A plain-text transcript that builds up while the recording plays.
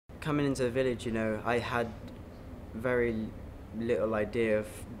Coming into the village, I had very little idea of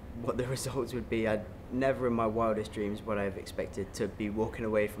what the results would be. I'd never in my wildest dreams would I have expected to be walking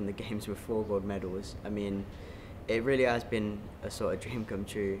away from the games with 4 gold medals. I mean, it really has been a sort of dream come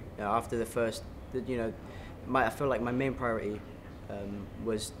true. After the first, I feel like my main priority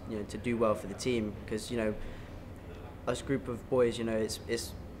was to do well for the team, because us group of boys,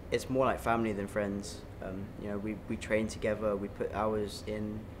 it's more like family than friends. We train together, we put hours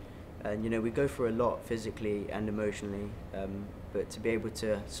in, and we go through a lot physically and emotionally. But to be able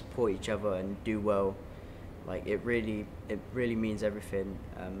to support each other and do well, like it really means everything.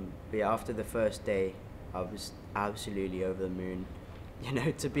 But yeah, after the first day, I was absolutely over the moon.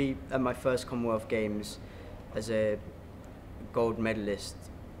 To be at my first Commonwealth Games as a gold medalist,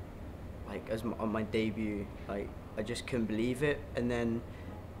 like on my debut, like I just couldn't believe it. And then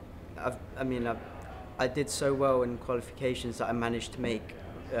I did so well in qualifications that I managed to make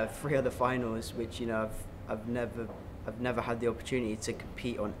 3 other finals, which I've never had the opportunity to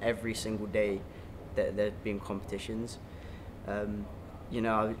compete on every single day that there's been competitions.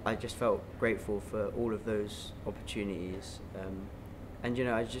 I just felt grateful for all of those opportunities. And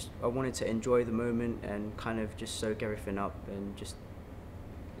I wanted to enjoy the moment and kind of just soak everything up and just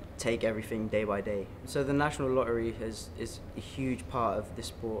take everything day by day. So the National Lottery is a huge part of this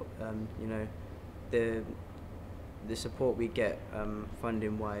sport. The support we get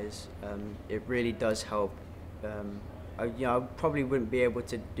funding wise, it really does help. I probably wouldn't be able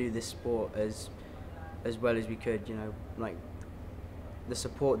to do this sport as well as we could. Like the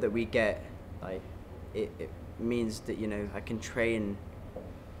support that we get, like it means that I can train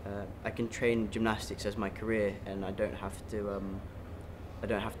gymnastics as my career, and I don't have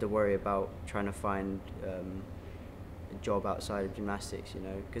to worry about trying to find a job outside of gymnastics.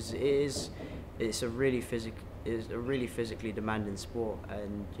 Because it's a really physically demanding sport,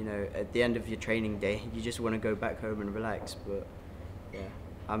 and at the end of your training day you just want to go back home and relax. But yeah,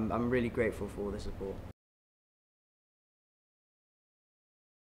 I'm really grateful for all the support.